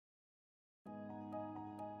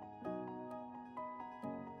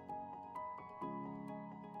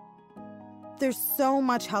There's so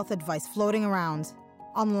much health advice floating around,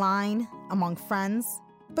 online, among friends.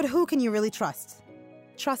 But who can you really trust?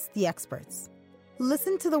 Trust the experts.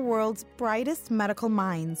 Listen to the world's brightest medical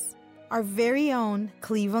minds, our very own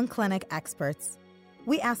Cleveland Clinic experts.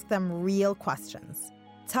 We ask them real questions,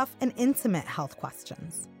 tough and intimate health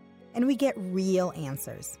questions, and we get real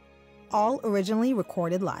answers, all originally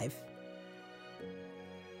recorded live.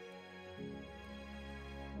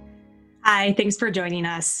 Hi, thanks for joining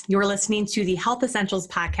us. You're listening to the Health Essentials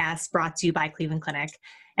podcast brought to you by Cleveland Clinic,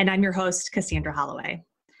 and I'm your host, Cassandra Holloway.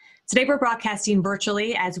 Today we're broadcasting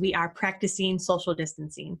virtually as we are practicing social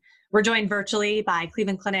distancing. We're joined virtually by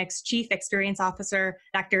Cleveland Clinic's Chief Experience Officer,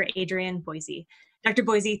 Dr. Adrienne Boissy. Dr.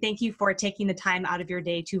 Boissy, thank you for taking the time out of your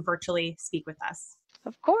day to virtually speak with us.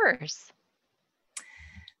 Of course.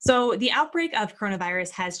 So the outbreak of coronavirus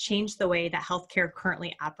has changed the way that healthcare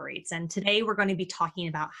currently operates. And today we're going to be talking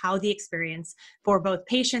about how the experience for both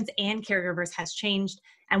patients and caregivers has changed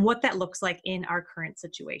and what that looks like in our current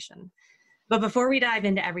situation. But before we dive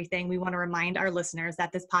into everything, we want to remind our listeners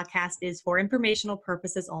that this podcast is for informational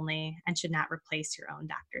purposes only and should not replace your own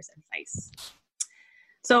doctor's advice.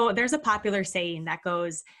 So there's a popular saying that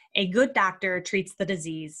goes, a good doctor treats the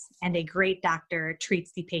disease and a great doctor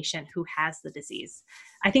treats the patient who has the disease.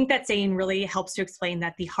 I think that saying really helps to explain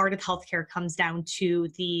that the heart of healthcare comes down to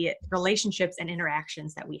the relationships and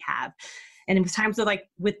interactions that we have. And in times of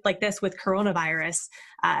with coronavirus,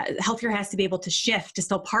 healthcare has to be able to shift to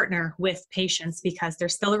still partner with patients because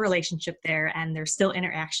there's still a relationship there and there's still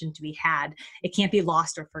interaction to be had. It can't be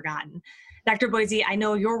lost or forgotten. Dr. Boissy, I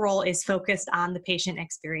know your role is focused on the patient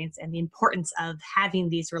experience and the importance of having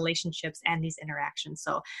these relationships and these interactions.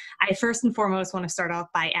 So I first and foremost want to start off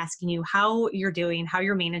by asking you how you're doing, how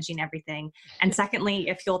you're managing everything. And secondly,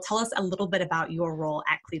 if you'll tell us a little bit about your role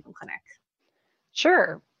at Cleveland Clinic.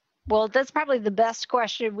 Sure. Well, that's probably the best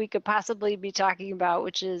question we could possibly be talking about,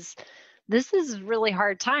 which is, this is really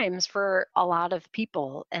hard times for a lot of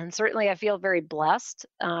people. And certainly I feel very blessed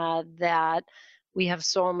that we have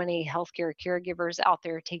so many healthcare caregivers out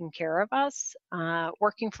there taking care of us.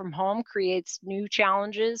 Working from home creates new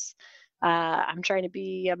challenges. I'm trying to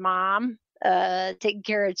be a mom, taking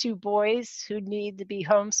care of two boys who need to be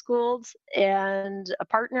homeschooled, and a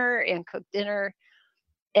partner, and cook dinner,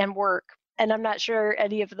 and work. And I'm not sure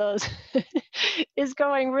any of those is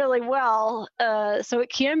going really well. So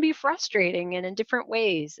it can be frustrating and in different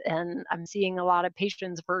ways. And I'm seeing a lot of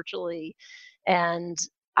patients virtually. And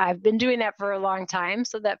I've been doing that for a long time,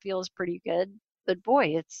 so that feels pretty good. But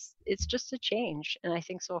boy, it's just a change. And I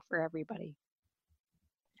think so for everybody.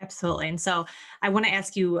 Absolutely. And so I want to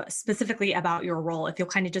ask you specifically about your role. If you'll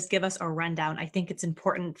kind of just give us a rundown, I think it's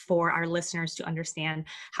important for our listeners to understand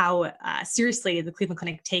how seriously the Cleveland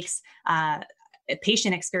Clinic takes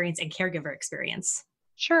patient experience and caregiver experience.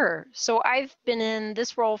 Sure. So I've been in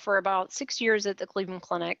this role for about 6 years at the Cleveland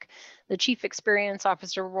Clinic. The Chief Experience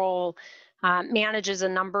Officer role manages a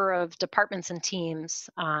number of departments and teams.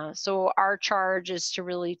 So our charge is to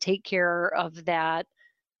really take care of that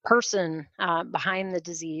person behind the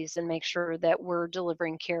disease and make sure that we're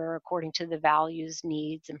delivering care according to the values,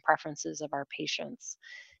 needs, and preferences of our patients.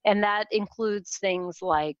 And that includes things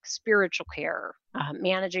like spiritual care,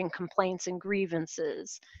 managing complaints and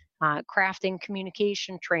grievances, crafting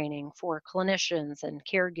communication training for clinicians and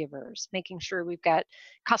caregivers, making sure we've got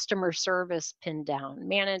customer service pinned down,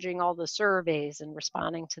 managing all the surveys and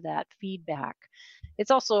responding to that feedback.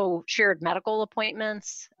 It's also shared medical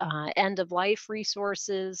appointments, end-of-life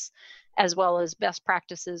resources, as well as best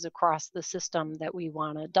practices across the system that we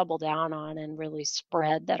want to double down on and really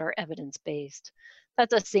spread that are evidence-based.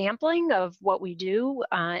 That's a sampling of what we do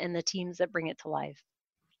and the teams that bring it to life.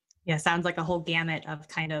 Yeah, sounds like a whole gamut of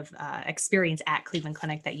kind of experience at Cleveland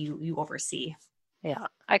Clinic that you oversee. Yeah,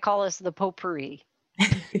 I call us the potpourri.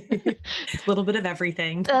 A little bit of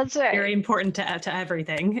everything. That's right. Very important to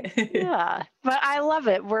everything. Yeah, but I love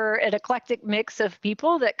it. We're an eclectic mix of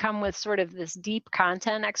people that come with sort of this deep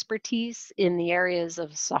content expertise in the areas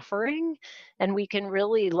of suffering, and we can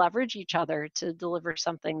really leverage each other to deliver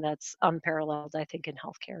something that's unparalleled, I think, in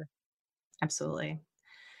healthcare. Absolutely.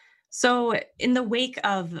 So in the wake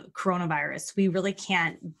of coronavirus, we really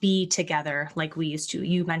can't be together like we used to.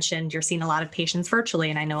 You mentioned you're seeing a lot of patients virtually,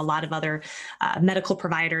 and I know a lot of other medical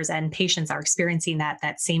providers and patients are experiencing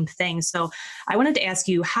that same thing. So I wanted to ask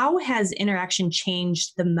you, how has interaction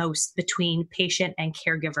changed the most between patient and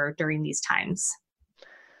caregiver during these times?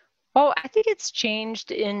 Oh, I think it's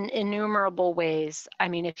changed in innumerable ways. I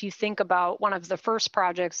mean, if you think about one of the first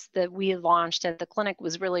projects that we launched at the clinic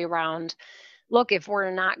was really around, look, if we're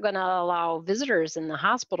not going to allow visitors in the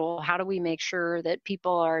hospital, how do we make sure that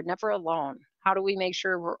people are never alone? How do we make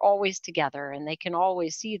sure we're always together and they can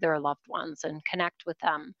always see their loved ones and connect with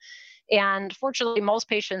them? And fortunately, most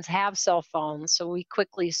patients have cell phones, so we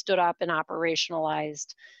quickly stood up and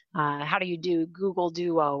operationalized how do you do Google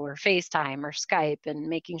Duo or FaceTime or Skype, and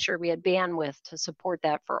making sure we had bandwidth to support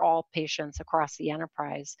that for all patients across the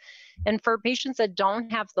enterprise. And for patients that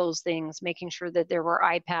don't have those things, making sure that there were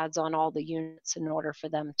iPads on all the units in order for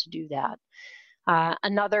them to do that.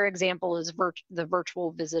 Another example is the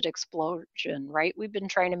virtual visit explosion, right? We've been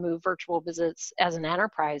trying to move virtual visits as an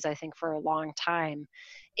enterprise, I think, for a long time.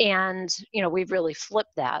 And, we've really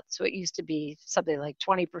flipped that. So it used to be something like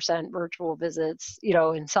 20% virtual visits,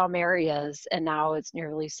 in some areas, and now it's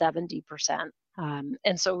nearly 70%.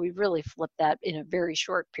 And so we've really flipped that in a very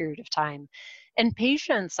short period of time. And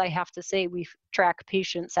patients, I have to say, we track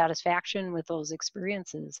patient satisfaction with those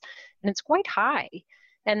experiences, and it's quite high.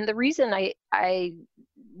 And the reason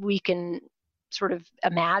we can sort of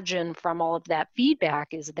imagine from all of that feedback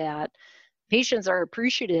is that patients are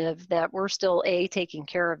appreciative that we're still A, taking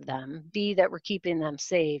care of them, B, that we're keeping them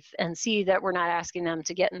safe, and C, that we're not asking them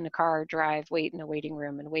to get in a car, drive, wait in a waiting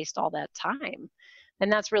room, and waste all that time.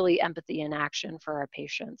 And that's really empathy in action for our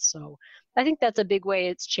patients. So I think that's a big way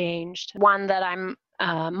it's changed. One that I'm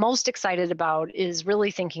most excited about is really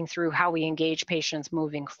thinking through how we engage patients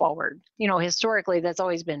moving forward. Historically, that's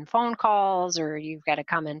always been phone calls, or you've got to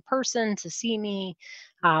come in person to see me,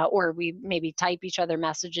 or we maybe type each other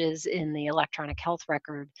messages in the electronic health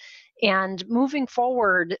record. And moving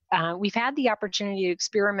forward, we've had the opportunity to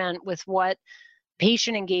experiment with what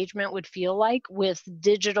patient engagement would feel like with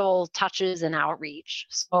digital touches and outreach.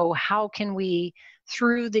 So how can we,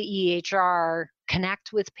 through the EHR,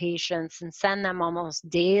 connect with patients and send them almost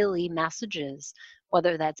daily messages,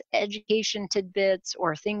 whether that's education tidbits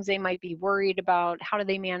or things they might be worried about? How do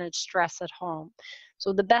they manage stress at home?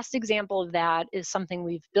 So the best example of that is something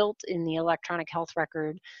we've built in the electronic health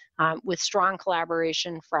record with strong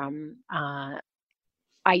collaboration from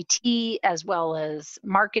IT, as well as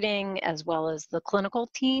marketing, as well as the clinical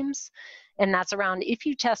teams. And that's around, if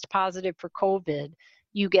you test positive for COVID,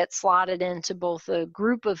 you get slotted into both a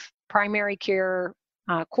group of primary care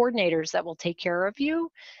coordinators that will take care of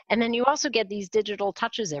you. And then you also get these digital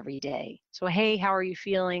touches every day. So, hey, how are you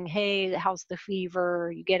feeling? Hey, how's the fever?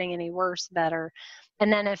 Are you getting any worse, better?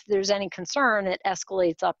 And then if there's any concern, it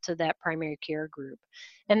escalates up to that primary care group.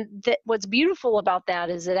 And what's beautiful about that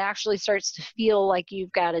is it actually starts to feel like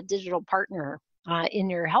you've got a digital partner in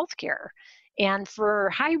your healthcare. And for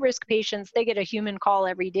high-risk patients, they get a human call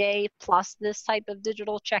every day, plus this type of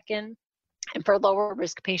digital check-in. And for lower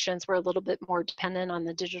risk patients, we're a little bit more dependent on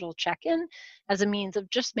the digital check-in as a means of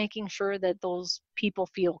just making sure that those people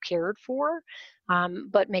feel cared for,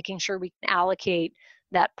 but making sure we can allocate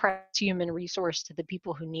that precious human resource to the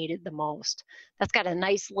people who need it the most. That's got a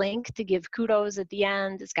nice link to give kudos at the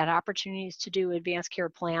end. It's got opportunities to do advanced care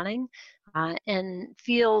planning and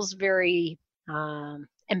feels very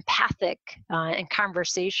empathic and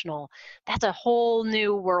conversational. That's a whole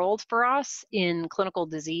new world for us in clinical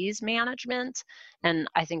disease management, and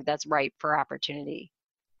I think that's ripe for opportunity.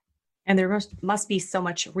 And there must be so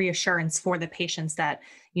much reassurance for the patients that,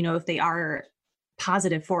 if they are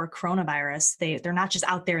positive for coronavirus, they're not just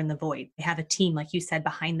out there in the void. They have a team, like you said,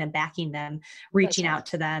 behind them, backing them, reaching out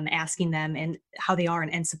to them, asking them and how they are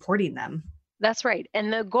and supporting them. That's right.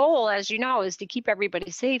 And the goal, as you know, is to keep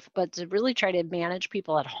everybody safe, but to really try to manage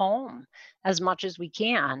people at home as much as we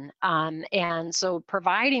can. And so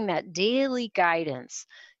providing that daily guidance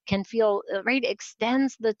can feel, right,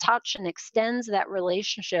 extends the touch and extends that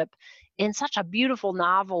relationship in such a beautiful,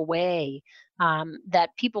 novel way that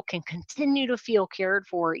people can continue to feel cared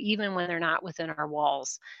for even when they're not within our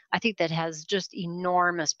walls. I think that has just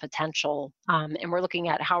enormous potential. And we're looking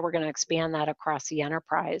at how we're going to expand that across the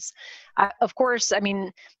enterprise. Of course, I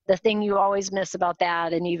mean, the thing you always miss about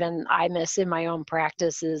that, and even I miss in my own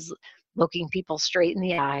practice, is looking people straight in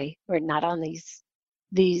the eye. We're not on these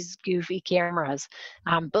goofy cameras,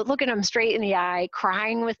 but looking them straight in the eye,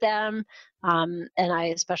 crying with them, and I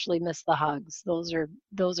especially miss the hugs. Those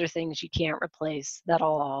are things you can't replace, that I'll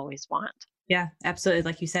always want. Yeah, absolutely.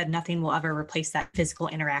 Like you said, nothing will ever replace that physical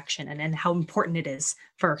interaction and how important it is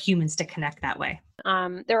for humans to connect that way.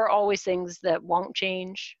 There are always things that won't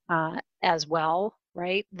change as well,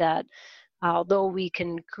 right? That although we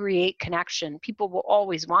can create connection, people will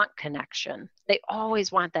always want connection. They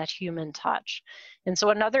always want that human touch. And so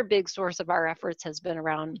another big source of our efforts has been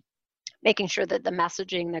around making sure that the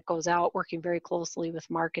messaging that goes out, working very closely with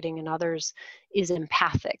marketing and others, is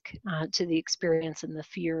empathic to the experience and the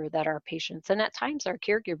fear that our patients and at times our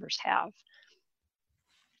caregivers have.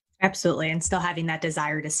 Absolutely. And still having that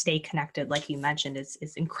desire to stay connected, like you mentioned, is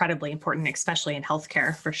incredibly important, especially in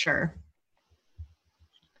healthcare for sure.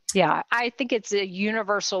 Yeah, I think it's a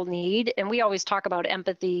universal need. And we always talk about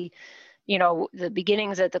empathy. The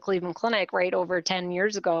beginnings at the Cleveland Clinic right over 10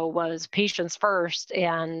 years ago was patients first.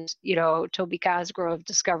 And, Toby Cosgrove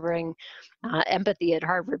discovering empathy at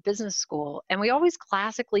Harvard Business School. And we always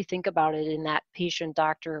classically think about it in that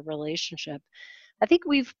patient-doctor relationship. I think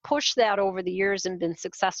we've pushed that over the years and been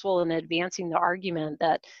successful in advancing the argument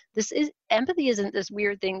that empathy isn't this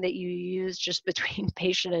weird thing that you use just between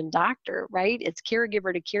patient and doctor, right? It's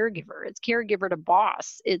caregiver to caregiver, it's caregiver to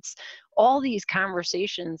boss. It's all these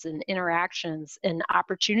conversations and interactions and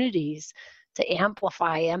opportunities to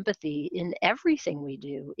amplify empathy in everything we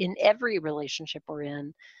do, in every relationship we're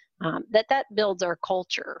in. That builds our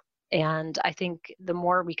culture. And I think the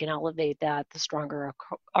more we can elevate that, the stronger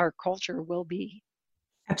our culture will be.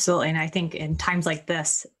 Absolutely. And I think in times like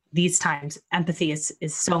these times, empathy is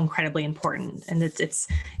so incredibly important. And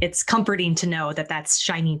it's comforting to know that that's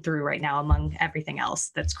shining through right now among everything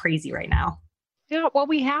else that's crazy right now. Yeah, well,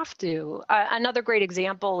 we have to. Another great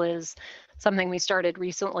example is something we started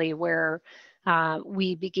recently where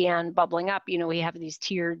we began bubbling up. We have these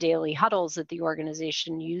tiered daily huddles that the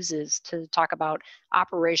organization uses to talk about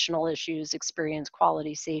operational issues, experience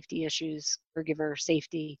quality, safety issues, caregiver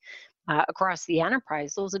safety across the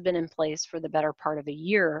enterprise. Those have been in place for the better part of a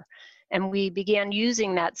year. And we began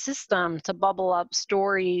using that system to bubble up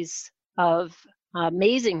stories of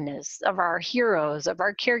amazingness of our heroes, of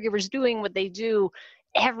our caregivers doing what they do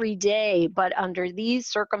every day, but under these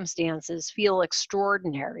circumstances feel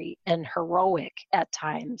extraordinary and heroic at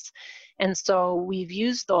times. And so we've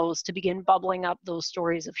used those to begin bubbling up those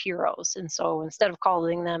stories of heroes. And so instead of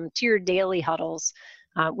calling them tiered daily huddles,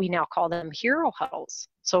 we now call them hero huddles.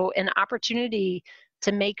 So an opportunity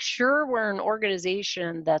to make sure we're an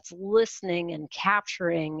organization that's listening and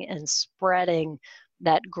capturing and spreading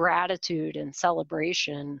that gratitude and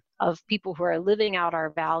celebration of people who are living out our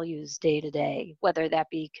values day to day, whether that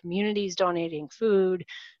be communities donating food,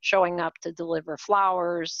 showing up to deliver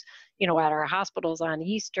flowers, at our hospitals on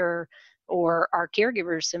Easter, or our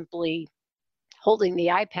caregivers simply holding the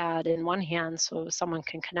iPad in one hand so someone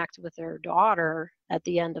can connect with their daughter at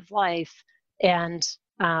the end of life and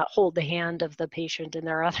hold the hand of the patient in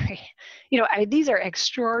their other. These are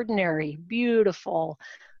extraordinary, beautiful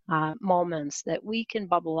moments that we can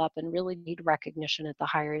bubble up and really need recognition at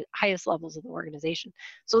the highest levels of the organization.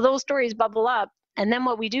 So those stories bubble up. And then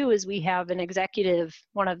what we do is we have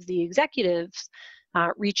one of the executives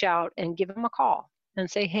reach out and give them a call and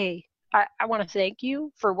say, hey, I want to thank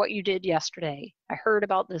you for what you did yesterday. I heard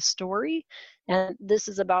about this story, and this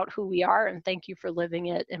is about who we are, and thank you for living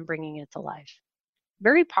it and bringing it to life.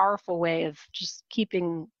 Very powerful way of just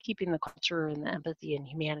keeping the culture and the empathy and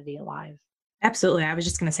humanity alive. Absolutely. I was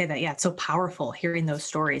just going to say that. Yeah, it's so powerful hearing those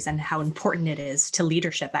stories and how important it is to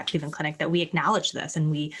leadership at Cleveland Clinic that we acknowledge this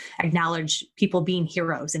and we acknowledge people being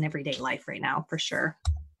heroes in everyday life right now, for sure.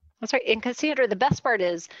 That's right. And Cassandra, the best part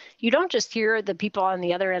is you don't just hear the people on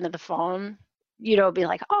the other end of the phone, be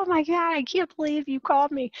like, oh my God, I can't believe you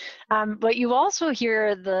called me. But you also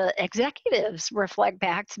hear the executives reflect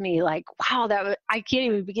back to me like, wow, I can't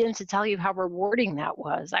even begin to tell you how rewarding that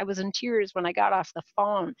was. I was in tears when I got off the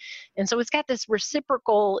phone. And so it's got this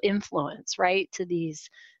reciprocal influence, right, to these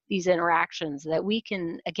interactions that we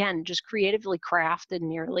can, again, just creatively craft in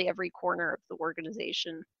nearly every corner of the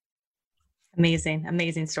organization. Amazing,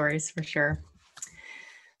 amazing stories for sure.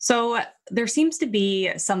 So there seems to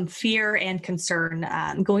be some fear and concern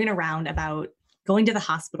going around about going to the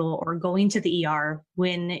hospital or going to the ER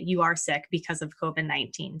when you are sick because of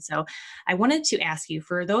COVID-19. So I wanted to ask you,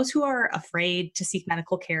 for those who are afraid to seek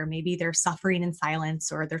medical care, maybe they're suffering in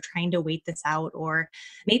silence or they're trying to wait this out, or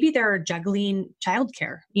maybe they're juggling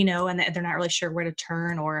childcare, and they're not really sure where to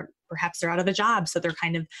turn, or perhaps they're out of a job. So they're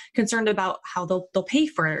kind of concerned about how they'll pay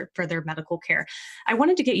for their medical care. I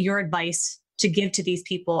wanted to get your advice to give to these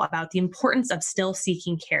people about the importance of still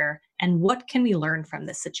seeking care and what can we learn from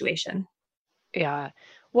this situation? Yeah.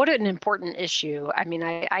 What an important issue. I mean,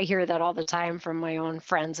 I hear that all the time from my own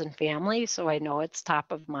friends and family, so I know it's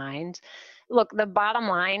top of mind. Look, the bottom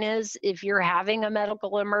line is if you're having a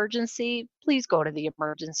medical emergency, please go to the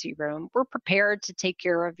emergency room. We're prepared to take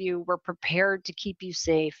care of you, we're prepared to keep you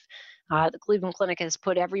safe. The Cleveland Clinic has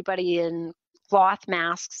put everybody in cloth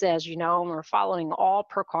masks, as you know, and we're following all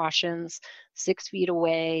precautions 6 feet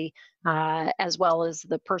away, as well as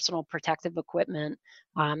the personal protective equipment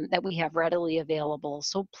that we have readily available.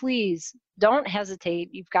 So please don't hesitate.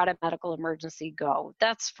 You've got a medical emergency, go.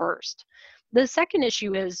 That's first. The second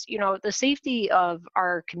issue is, the safety of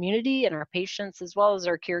our community and our patients as well as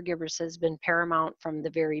our caregivers has been paramount from the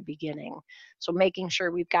very beginning. So making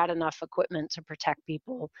sure we've got enough equipment to protect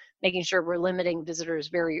people, making sure we're limiting visitors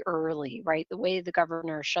very early, right? The way the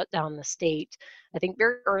governor shut down the state, I think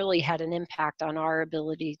very early had an impact on our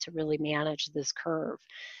ability to really manage this curve.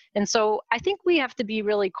 And so I think we have to be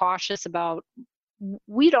really cautious about,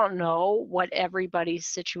 we don't know what everybody's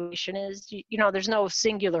situation is. There's no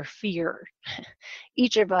singular fear.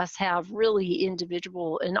 Each of us have really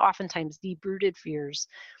individual and oftentimes deep-rooted fears.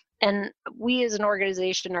 And we as an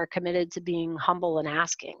organization are committed to being humble and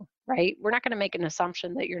asking, right? We're not going to make an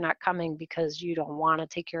assumption that you're not coming because you don't want to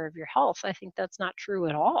take care of your health. I think that's not true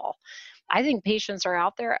at all. I think patients are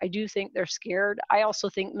out there. I do think they're scared. I also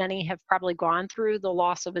think many have probably gone through the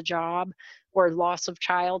loss of a job or loss of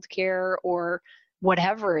childcare or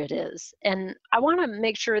whatever it is. And I want to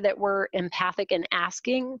make sure that we're empathic and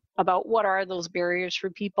asking about what are those barriers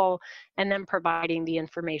for people, and then providing the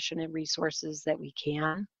information and resources that we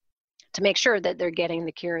can to make sure that they're getting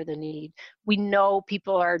the care they need. We know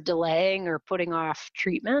people are delaying or putting off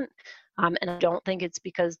treatment, and I don't think it's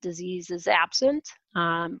because disease is absent,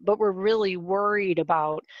 but we're really worried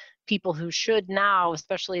about people who should now,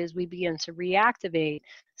 especially as we begin to reactivate,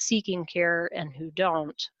 seeking care and who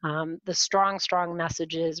don't. The strong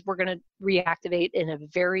message is we're going to reactivate in a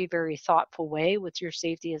very, very thoughtful way with your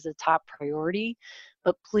safety as a top priority,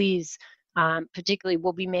 but please, particularly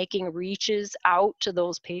we'll be making reaches out to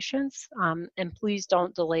those patients, and please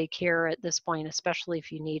don't delay care at this point, especially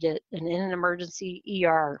if you need it, and in an emergency,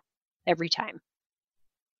 ER every time.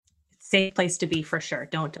 Safe place to be for sure.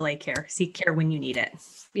 Don't delay care. Seek care when you need it.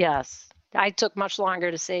 Yes. I took much longer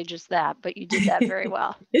to say just that, but you did that very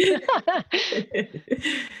well.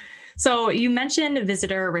 So you mentioned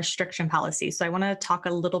visitor restriction policy. So I want to talk a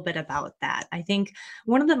little bit about that. I think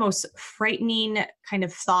one of the most frightening kind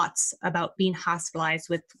of thoughts about being hospitalized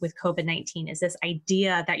with COVID-19 is this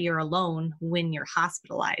idea that you're alone when you're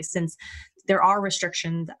hospitalized, since there are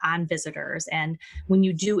restrictions on visitors. And when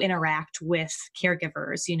you do interact with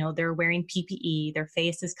caregivers, they're wearing PPE, their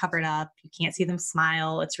face is covered up, you can't see them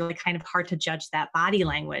smile. It's really kind of hard to judge that body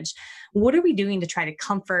language. What are we doing to try to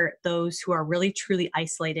comfort those who are really truly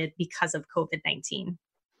isolated because of COVID-19?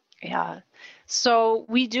 Yeah. So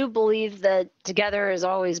we do believe that together is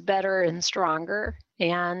always better and stronger,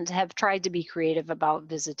 and have tried to be creative about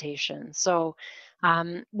visitation. So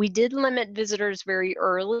we did limit visitors very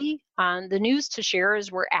early. The news to share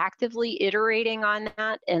is we're actively iterating on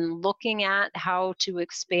that and looking at how to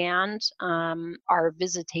expand our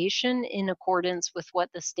visitation in accordance with what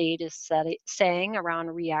the state is saying around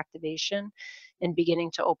reactivation, and beginning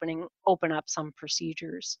to open up some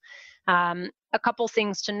procedures. A couple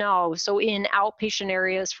things to know. So in outpatient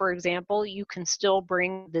areas, for example, you can still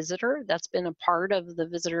bring visitor. That's been a part of the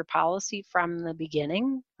visitor policy from the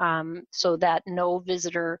beginning. So that no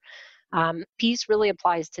visitor piece really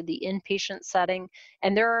applies to the inpatient setting,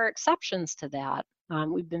 and there are exceptions to that.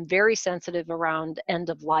 We've been very sensitive around end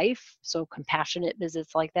of life, so compassionate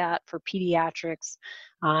visits like that for pediatrics,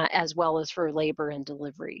 as well as for labor and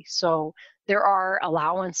delivery. So there are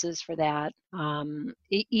allowances for that,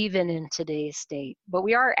 even in today's state, but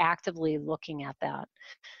we are actively looking at that.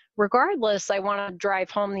 Regardless, I want to drive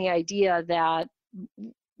home the idea that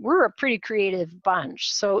we're a pretty creative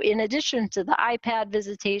bunch. So in addition to the iPad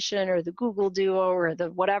visitation or the Google Duo or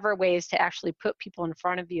the whatever ways to actually put people in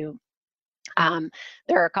front of you,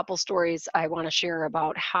 there are a couple stories I want to share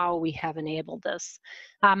about how we have enabled this.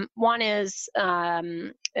 One is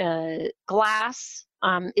glass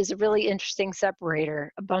is a really interesting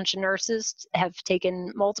separator. A bunch of nurses have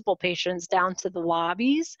taken multiple patients down to the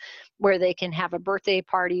lobbies where they can have a birthday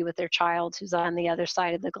party with their child who's on the other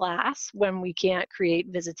side of the glass when we can't create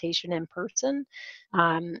visitation in person.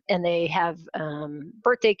 And they have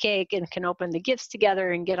birthday cake and can open the gifts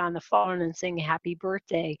together and get on the phone and sing happy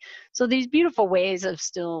birthday. So these beautiful ways of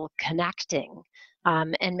still connecting,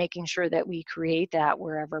 and making sure that we create that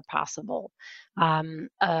wherever possible.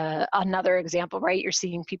 Another example, right? You're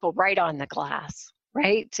seeing people right on the glass,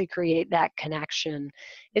 right? To create that connection.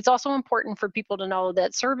 It's also important for people to know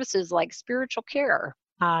that services like spiritual care,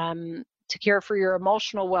 to care for your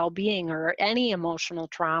emotional well-being or any emotional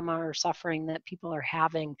trauma or suffering that people are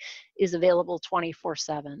having, is available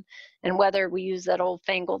 24/7. And whether we use that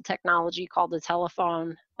old-fangled technology called the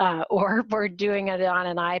telephone, or we're doing it on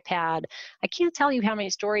an iPad, I can't tell you how many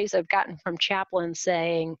stories I've gotten from chaplains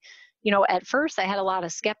saying, At first I had a lot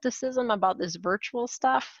of skepticism about this virtual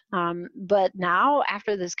stuff. But now,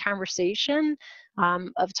 after this conversation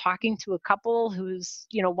of talking to a couple who's,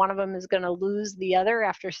 one of them is going to lose the other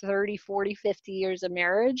after 30, 40, 50 years of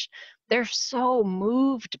marriage, they're so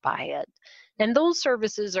moved by it. And those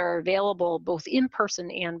services are available both in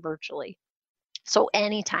person and virtually. So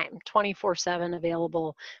anytime, 24/7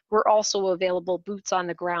 available. We're also available boots on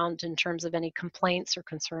the ground in terms of any complaints or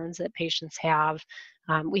concerns that patients have.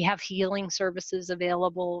 We have healing services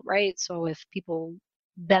available, right? So if people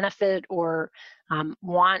benefit or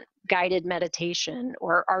want guided meditation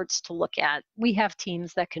or arts to look at, we have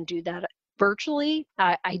teams that can do that virtually,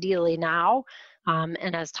 ideally now,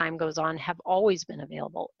 and as time goes on, have always been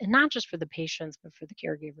available, and not just for the patients, but for the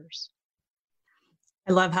caregivers.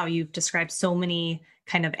 I love how you've described so many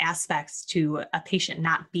kind of aspects to a patient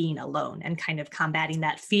not being alone and kind of combating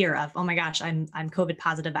that fear of, oh my gosh, I'm COVID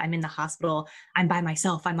positive, I'm in the hospital, I'm by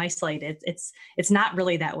myself, I'm isolated. It's not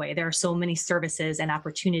really that way. There are so many services and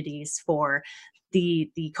opportunities for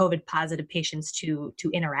the COVID positive patients to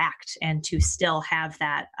interact and to still have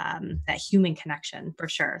that human connection for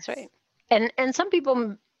sure. That's right. And some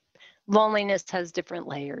people, loneliness has different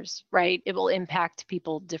layers, right? It will impact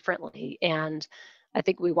people differently. And I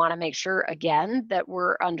think we want to make sure, again, that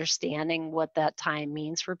we're understanding what that time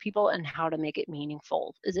means for people and how to make it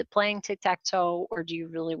meaningful. Is it playing tic-tac-toe, or do you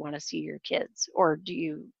really want to see your kids? Or do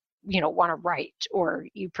you, want to write, or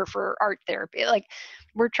you prefer art therapy? Like,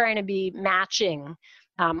 we're trying to be matching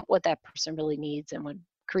what that person really needs and would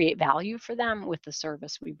create value for them with the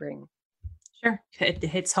service we bring. Sure. It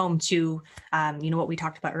hits home to, what we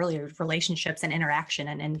talked about earlier, relationships and interaction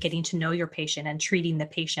and getting to know your patient and treating the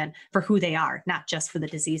patient for who they are, not just for the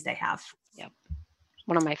disease they have. Yep.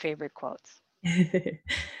 One of my favorite quotes.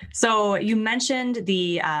 So you mentioned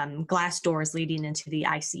the glass doors leading into the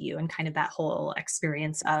ICU and kind of that whole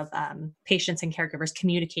experience of patients and caregivers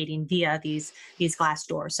communicating via these glass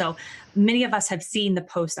doors. So many of us have seen the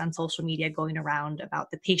posts on social media going around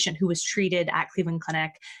about the patient who was treated at Cleveland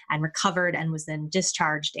Clinic and recovered and was then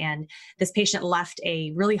discharged. And this patient left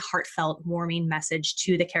a really heartfelt, warming message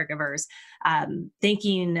to the caregivers,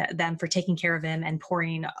 thanking them for taking care of him and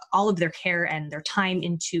pouring all of their care and their time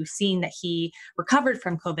into seeing that he recovered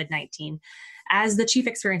from COVID-19. As the Chief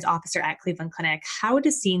Experience Officer at Cleveland Clinic, how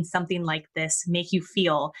does seeing something like this make you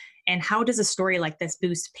feel? And how does a story like this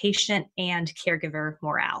boost patient and caregiver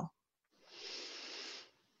morale?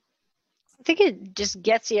 I think it just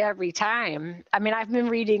gets you every time. I mean, I've been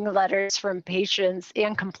reading letters from patients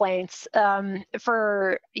and complaints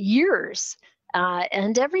for years.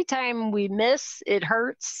 And every time we miss, it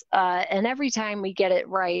hurts. And every time we get it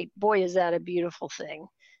right, boy, is that a beautiful thing.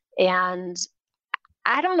 And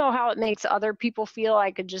I don't know how it makes other people feel.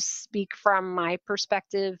 I could just speak from my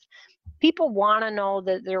perspective. People want to know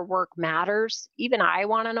that their work matters. Even I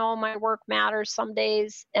want to know my work matters some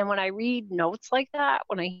days. And when I read notes like that,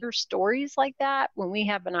 when I hear stories like that, when we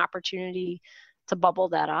have an opportunity to bubble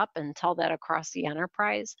that up and tell that across the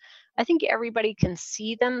enterprise, I think everybody can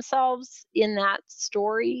see themselves in that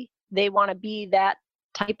story. They want to be that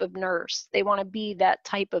type of nurse. They want to be that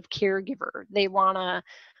type of caregiver. They want to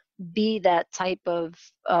be that type of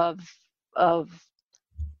of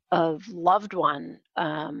loved one.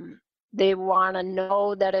 They want to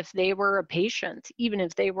know that if they were a patient, even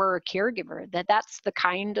if they were a caregiver, that that's the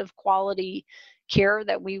kind of quality care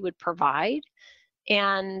that we would provide.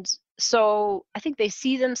 And so I think they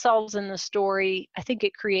see themselves in the story. I think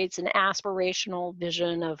it creates an aspirational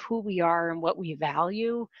vision of who we are and what we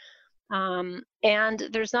value. And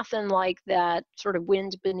there's nothing like that sort of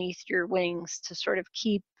wind beneath your wings to sort of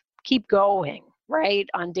keep going, right?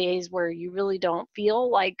 On days where you really don't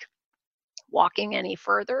feel like walking any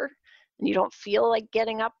further, and you don't feel like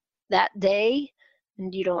getting up that day,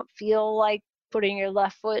 and you don't feel like putting your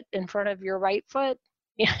left foot in front of your right foot.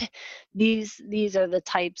 These are the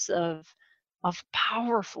types of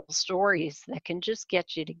powerful stories that can just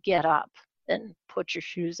get you to get up and put your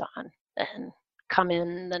shoes on and come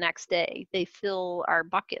in the next day. They fill our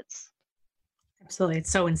buckets. Absolutely.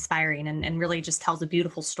 It's so inspiring and really just tells a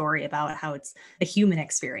beautiful story about how it's a human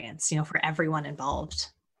experience, for everyone involved.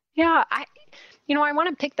 Yeah, I want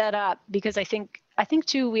to pick that up because I think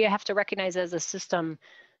too we have to recognize as a system,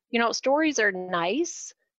 stories are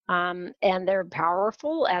nice, and they're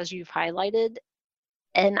powerful, as you've highlighted.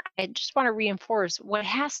 And I just want to reinforce what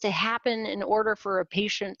has to happen in order for a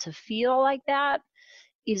patient to feel like that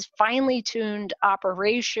is finely tuned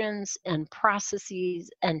operations and processes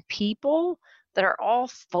and people that are all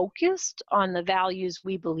focused on the values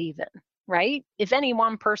we believe in, right? If any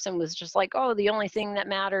one person was just like, oh, the only thing that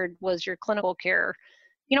mattered was your clinical care,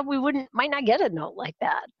 we might not get a note like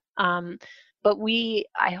that. But we,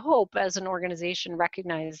 I hope, as an organization,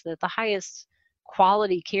 recognize that the highest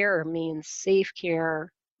quality care means safe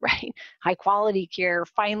care, right? High quality care,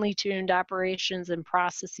 finely tuned operations and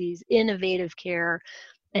processes, innovative care,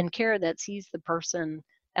 and care that sees the person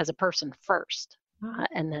as a person first,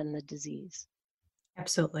 and then the disease.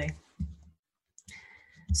 Absolutely.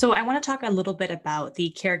 So I want to talk a little bit about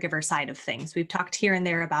the caregiver side of things. We've talked here and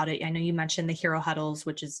there about it. I know you mentioned the hero huddles,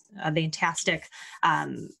 which is a fantastic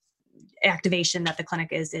activation that the clinic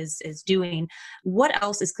is doing. What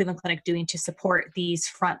else is Cleveland Clinic doing to support these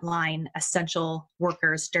frontline essential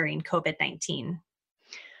workers during COVID-19?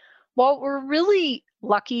 Well, we're really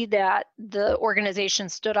lucky that the organization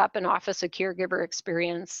stood up an Office of Caregiver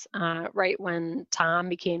Experience right when Tom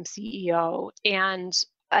became CEO. And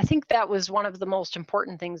I think that was one of the most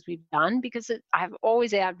important things we've done, because I've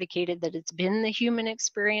always advocated that it's been the human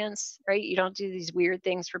experience, right? You don't do these weird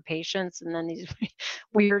things for patients and then these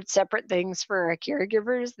weird separate things for our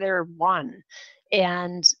caregivers. They're one.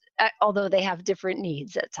 And although they have different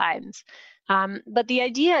needs at times. But the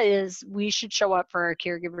idea is we should show up for our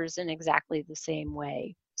caregivers in exactly the same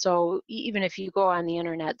way. So even if you go on the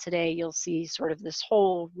internet today, you'll see sort of this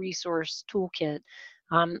whole resource toolkit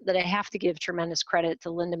that I have to give tremendous credit to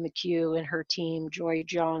Linda McHugh and her team, Joy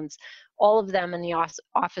Jones. All of them in the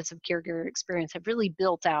Office of Caregiver Experience have really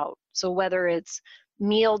built out. So whether it's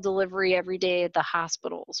meal delivery every day at the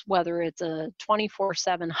hospitals, whether it's a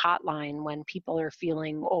 24/7 hotline when people are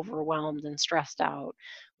feeling overwhelmed and stressed out,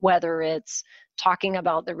 whether it's talking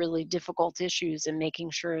about the really difficult issues and making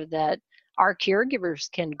sure that our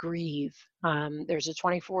caregivers can grieve. There's a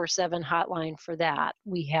 24/7 hotline for that.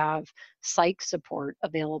 We have psych support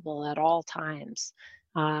available at all times.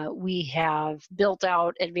 We have built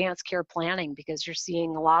out advanced care planning, because you're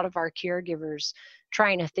seeing a lot of our caregivers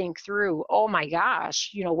trying to think through, oh my gosh,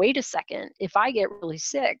 wait a second, if I get really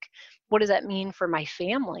sick, what does that mean for my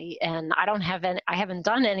family? And I haven't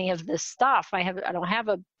done any of this stuff. I don't have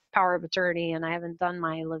a power of attorney, and I haven't done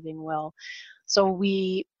my living will. So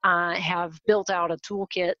we have built out a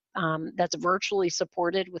toolkit that's virtually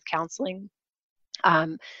supported with counseling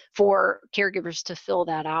for caregivers to fill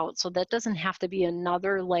that out. So that doesn't have to be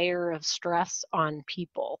another layer of stress on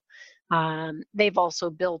people. They've also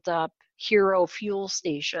built up hero fuel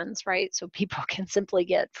stations, right? So people can simply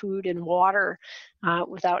get food and water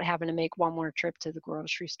without having to make one more trip to the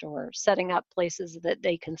grocery store, setting up places that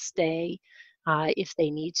they can stay if they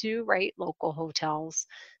need to, right? Local hotels.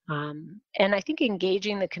 And I think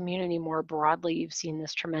engaging the community more broadly, you've seen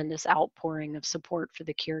this tremendous outpouring of support for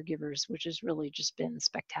the caregivers, which has really just been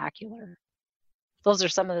spectacular. Those are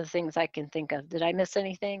some of the things I can think of. Did I miss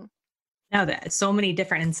anything? No, that so many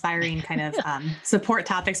different inspiring kind of support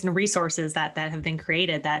topics and resources that have been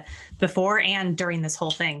created that before and during this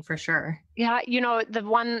whole thing, for sure. Yeah,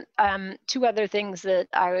 two other things that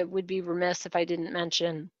I would be remiss if I didn't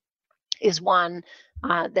mention is one,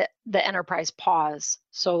 the enterprise pause.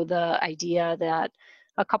 So the idea that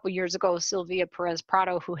a couple years ago, Sylvia Perez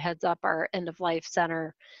Prado, who heads up our end of life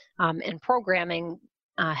center and programming,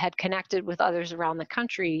 had connected with others around the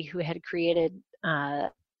country who had created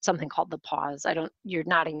something called the pause. You're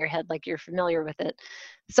nodding your head like you're familiar with it.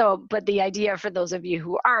 So, but the idea for those of you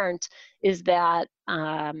who aren't is that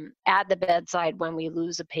at the bedside, when we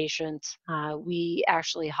lose a patient, we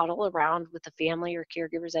actually huddle around with the family or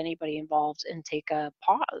caregivers, anybody involved, and take a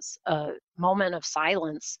pause, a moment of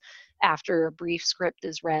silence after a brief script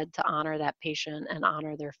is read to honor that patient and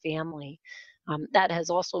honor their family. That has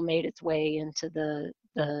also made its way into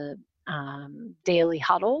the daily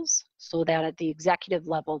huddles, so that at the executive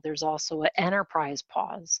level, there's also an enterprise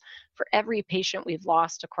pause for every patient we've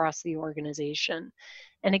lost across the organization.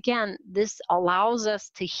 And again, this allows us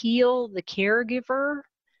to heal the caregiver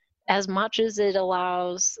as much as it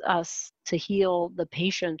allows us to heal the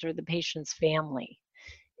patient or the patient's family.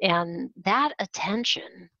 And that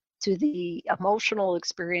attention to the emotional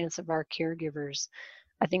experience of our caregivers,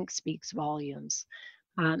 I think, speaks volumes.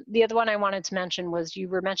 The other one I wanted to mention was, you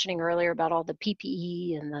were mentioning earlier about all the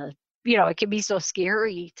PPE and it can be so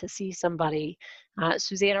scary to see somebody.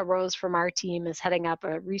 Susanna Rose from our team is heading up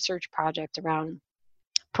a research project around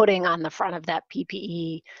putting on the front of that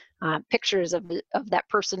PPE pictures of that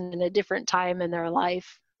person in a different time in their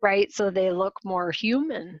life, right? So they look more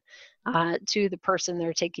human to the person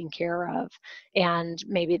they're taking care of. And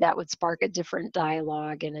maybe that would spark a different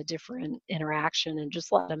dialogue and a different interaction, and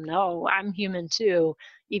just let them know I'm human too,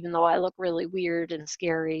 even though I look really weird and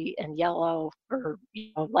scary and yellow or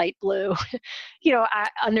light blue.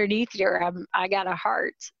 Underneath here, I got a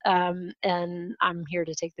heart, and I'm here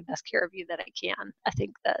to take the best care of you that I can. I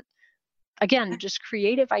think that again, just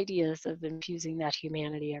creative ideas of infusing that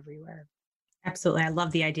humanity everywhere. Absolutely. I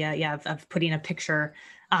love the idea, yeah, of putting a picture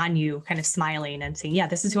on you, kind of smiling and saying, yeah,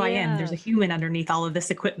 this is who I am. There's a Yes. human underneath all of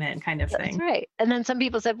this equipment kind of That's thing. right. And then some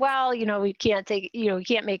people said, well, we can't we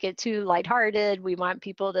can't make it too lighthearted. We want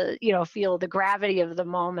people to, feel the gravity of the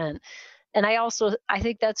moment. And I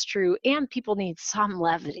think that's true. And people need some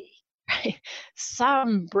levity, right?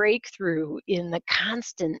 Some breakthrough in the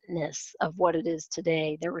constantness of what it is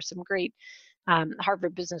today. There were some great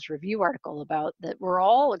Harvard Business Review article about that we're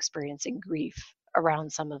all experiencing grief around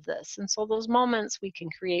some of this. And so those moments we can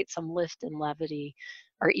create some lift and levity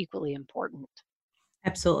are equally important.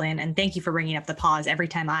 Absolutely. And thank you for bringing up the pause. Every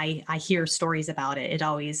time I hear stories about it, it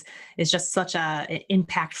always is just such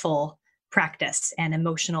impactful practice and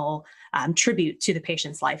emotional tribute to the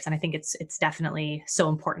patient's life. And I think it's definitely so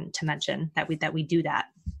important to mention that we do that.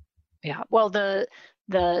 Yeah. Well, the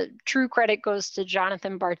true credit goes to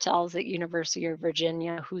Jonathan Bartels at University of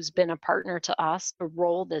Virginia, who's been a partner to us to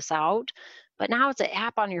roll this out. But now it's an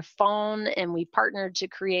app on your phone, and we partnered to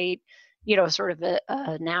create, sort of a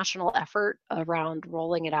national effort around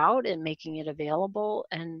rolling it out and making it available.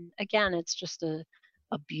 And again, it's just a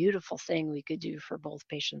beautiful thing we could do for both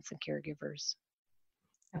patients and caregivers.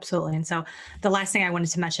 Absolutely. And so the last thing I wanted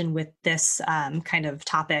to mention with this kind of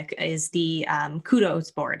topic is the kudos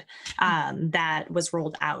board that was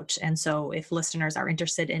rolled out. And so if listeners are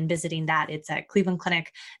interested in visiting that, it's at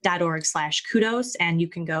clevelandclinic.org/kudos. And you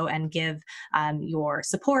can go and give your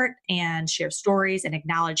support and share stories and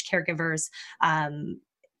acknowledge caregivers.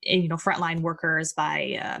 Frontline workers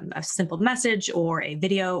by a simple message or a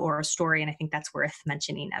video or a story. And I think that's worth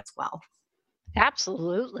mentioning as well.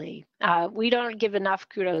 Absolutely. We don't give enough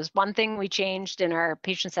kudos. One thing we changed in our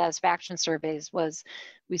patient satisfaction surveys was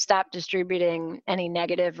we stopped distributing any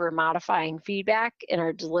negative or modifying feedback and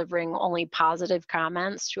are delivering only positive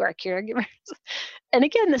comments to our caregivers. And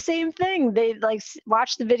again, the same thing. They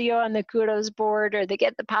watch the video on the kudos board, or they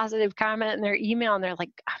get the positive comment in their email and they're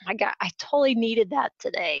like, oh my God, I totally needed that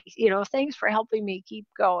today. Thanks for helping me keep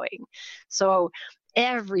going. So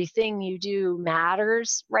everything you do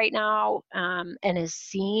matters right now, and is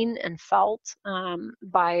seen and felt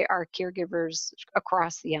by our caregivers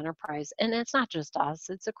across the enterprise. And it's not just us,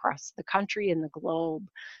 it's across the country and the globe.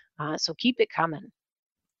 So keep it coming.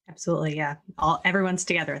 Absolutely. Yeah. Everyone's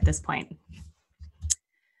together at this point.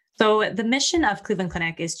 So the mission of Cleveland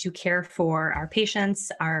Clinic is to care for our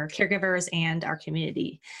patients, our caregivers, and our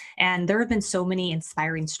community. And there have been so many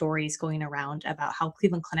inspiring stories going around about how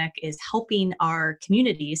Cleveland Clinic is helping our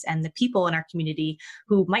communities and the people in our community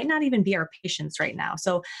who might not even be our patients right now.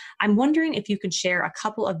 So I'm wondering if you could share a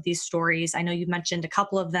couple of these stories. I know you mentioned a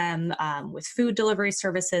couple of them with food delivery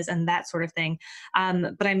services and that sort of thing.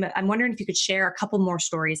 But I'm wondering if you could share a couple more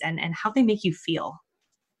stories and how they make you feel.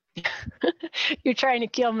 You're trying to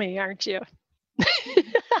kill me, aren't you?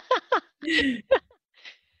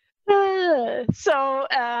 So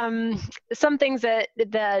some things that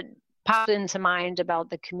popped into mind about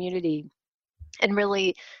the community, and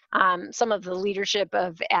really some of the leadership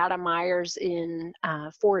of Adam Myers in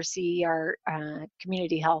 4C, our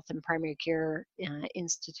Community Health and Primary Care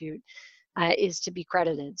Institute, is to be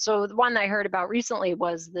credited. So the one I heard about recently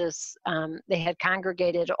was this, they had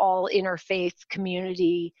congregated all interfaith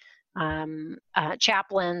community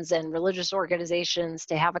chaplains and religious organizations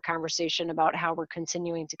to have a conversation about how we're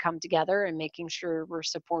continuing to come together and making sure we're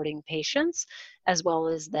supporting patients as well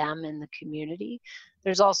as them in the community.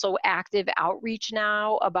 There's also active outreach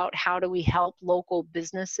now about how do we help local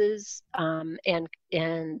businesses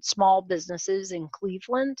and small businesses in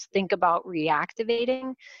Cleveland think about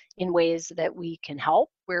reactivating in ways that we can help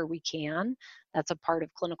where we can. That's a part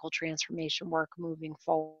of clinical transformation work moving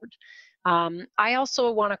forward. I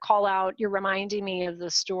also want to call out, you're reminding me of the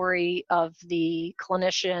story of the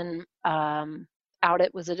clinician out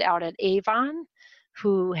at Avon,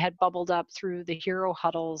 who had bubbled up through the hero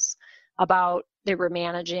huddles about they were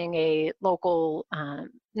managing a local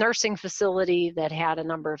nursing facility that had a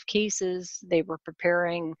number of cases. They were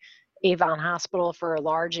preparing Avon Hospital for a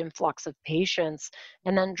large influx of patients,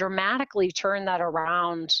 and then dramatically turned that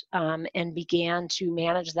around and began to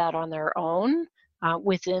manage that on their own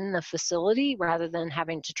within the facility rather than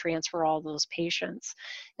having to transfer all those patients.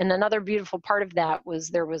 And another beautiful part of that was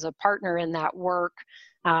there was a partner in that work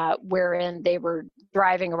wherein they were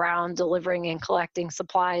driving around delivering and collecting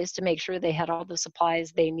supplies to make sure they had all the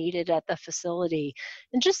supplies they needed at the facility.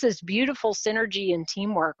 And just this beautiful synergy and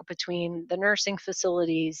teamwork between the nursing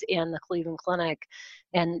facilities and the Cleveland Clinic.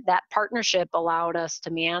 And that partnership allowed us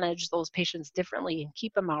to manage those patients differently and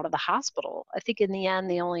keep them out of the hospital. I think in the end,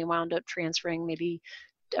 they only wound up transferring maybe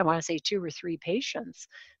I want to say 2 or 3 patients.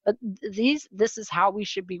 But this is how we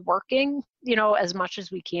should be working, as much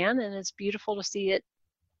as we can. And it's beautiful to see it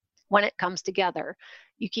when it comes together.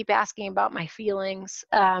 You keep asking about my feelings.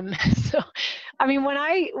 So, I mean,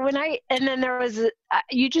 and then there was,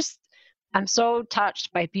 I'm so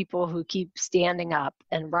touched by people who keep standing up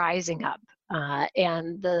and rising up.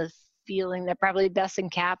 And the feeling that probably best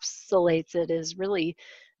encapsulates it is really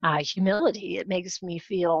humility. It makes me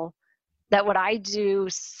feel that what I do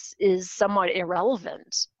is somewhat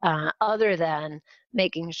irrelevant, other than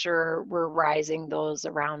making sure we're rising those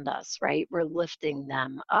around us, right? We're lifting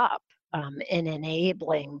them up, and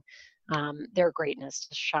enabling their greatness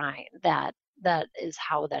to shine. That is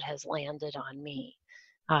how that has landed on me.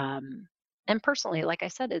 And personally, like I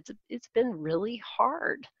said, it's been really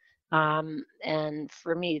hard. And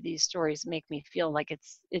for me, these stories make me feel like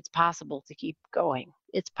it's possible to keep going.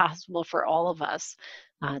 It's possible for all of us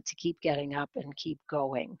to keep getting up and keep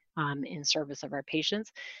going, in service of our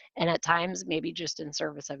patients, and at times maybe just in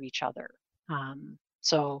service of each other.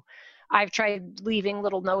 So I've tried leaving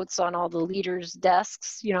little notes on all the leaders'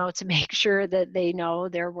 desks, to make sure that they know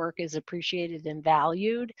their work is appreciated and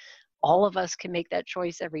valued. All of us can make that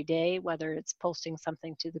choice every day, whether it's posting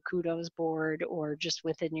something to the kudos board or just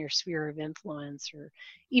within your sphere of influence, or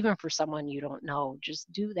even for someone you don't know.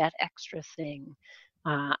 Just do that extra thing.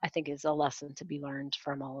 I think is a lesson to be learned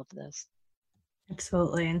from all of this.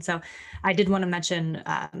 Absolutely. And so I did want to mention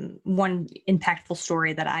one impactful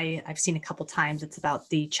story that I've seen a couple times. It's about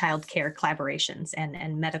the childcare collaborations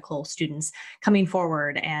and medical students coming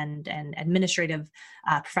forward, and administrative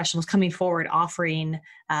professionals coming forward, offering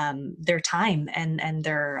their time and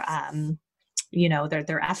their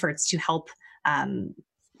efforts to help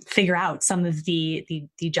figure out some of the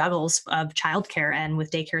juggles of childcare and with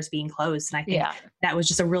daycares being closed. And I think Yeah. that was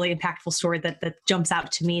just a really impactful story that jumps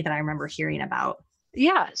out to me that I remember hearing about.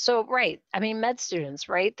 Yeah. So, right. I mean, med students,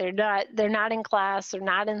 right? They're not in class, they're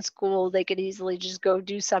not in school. They could easily just go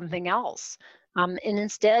do something else. And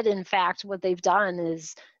instead, in fact, what they've done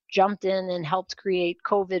is jumped in and helped create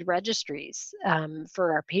COVID registries,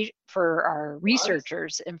 for our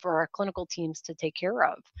researchers and for our clinical teams to take care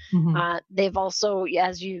of. Mhm. They've also,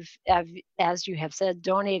 as you have said,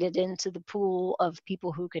 donated into the pool of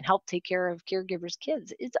people who can help take care of caregivers'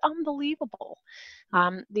 kids. It's unbelievable.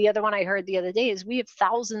 The other one I heard the other day is we have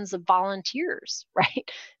thousands of volunteers,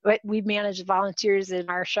 right? But we manage volunteers in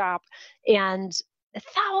our shop, and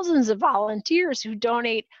thousands of volunteers who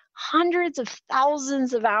donate hundreds of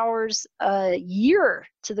thousands of hours a year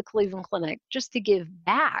to the Cleveland Clinic just to give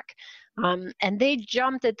back. And they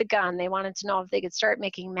jumped at the gun. They wanted to know if they could start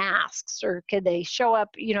making masks, or could they show up,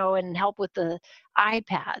 and help with the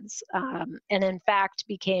iPads. And in fact,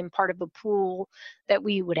 became part of a pool that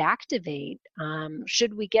we would activate,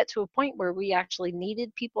 should we get to a point where we actually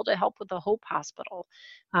needed people to help with the Hope Hospital,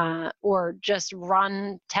 or just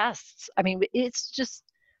run tests. I mean, it's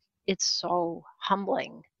so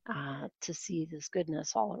humbling, to see this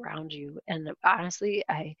goodness all around you. And honestly,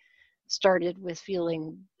 I started with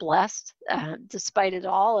feeling blessed, despite it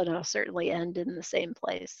all, and I'll certainly end in the same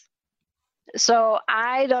place. So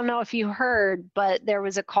I don't know if you heard, but there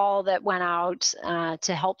was a call that went out,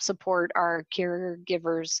 to help support our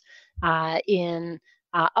caregivers, in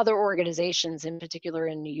other organizations, in particular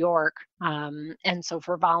in New York. And so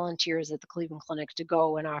for volunteers at the Cleveland Clinic to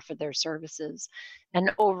go and offer their services.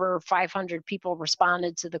 And over 500 people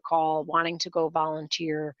responded to the call wanting to go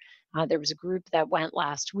volunteer. There was a group that went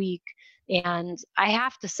last week. And I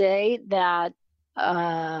have to say that,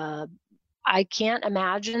 I can't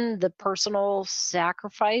imagine the personal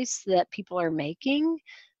sacrifice that people are making,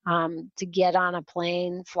 to get on a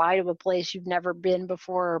plane, fly to a place you've never been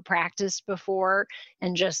before or practiced before,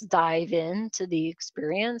 and just dive into the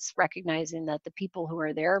experience, recognizing that the people who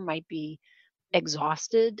are there might be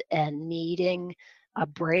exhausted and needing a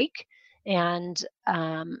break. And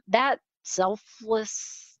that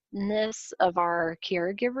selflessness of our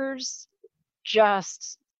caregivers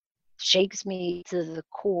just shakes me to the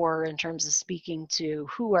core in terms of speaking to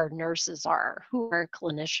who our nurses are, who our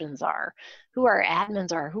clinicians are, who our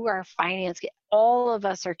admins are, who our finance. All of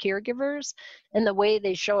us are caregivers, and the way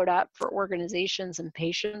they showed up for organizations and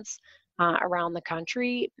patients, around the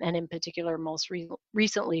country, and in particular, most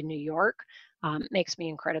recently New York, makes me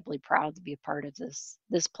incredibly proud to be a part of this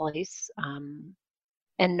place, and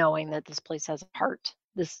knowing that this place has a heart.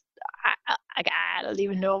 I don't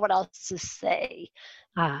even know what else to say.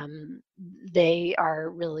 They are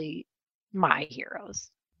really my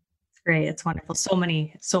heroes. Great. It's wonderful. So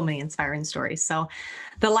many inspiring stories. So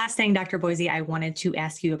the last thing, Dr. Boissy, I wanted to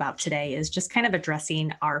ask you about today is just kind of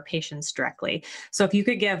addressing our patients directly. So if you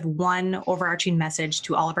could give one overarching message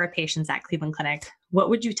to all of our patients at Cleveland Clinic, what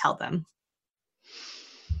would you tell them?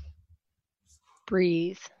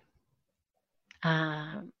 Breathe.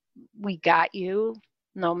 We got you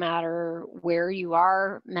no matter where you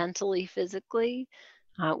are mentally, physically.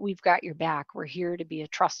 We've got your back. We're here to be a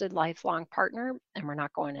trusted lifelong partner, and we're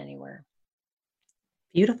not going anywhere.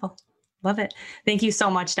 Beautiful. Love it. Thank you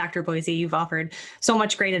so much, Dr. Boissy. You've offered so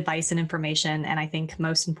much great advice and information, and I think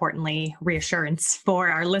most importantly, reassurance for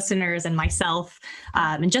our listeners and myself,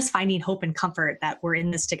 and just finding hope and comfort that we're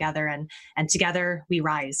in this together, and together we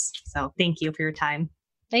rise. So thank you for your time.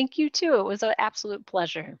 Thank you, too. It was an absolute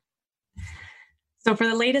pleasure. So for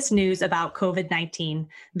the latest news about COVID-19,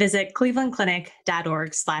 visit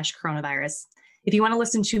clevelandclinic.org/coronavirus. If you want to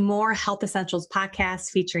listen to more Health Essentials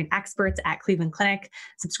podcasts featuring experts at Cleveland Clinic,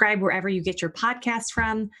 subscribe wherever you get your podcasts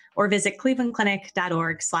from, or visit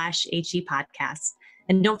clevelandclinic.org/HE podcasts.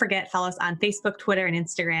 And don't forget, follow us on Facebook, Twitter, and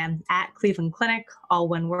Instagram at Cleveland Clinic, all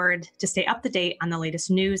one word, to stay up to date on the latest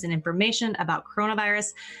news and information about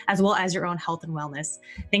coronavirus, as well as your own health and wellness.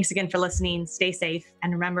 Thanks again for listening. Stay safe,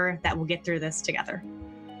 and remember that we'll get through this together.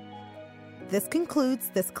 This concludes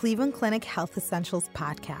this Cleveland Clinic Health Essentials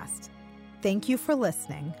podcast. Thank you for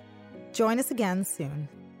listening. Join us again soon.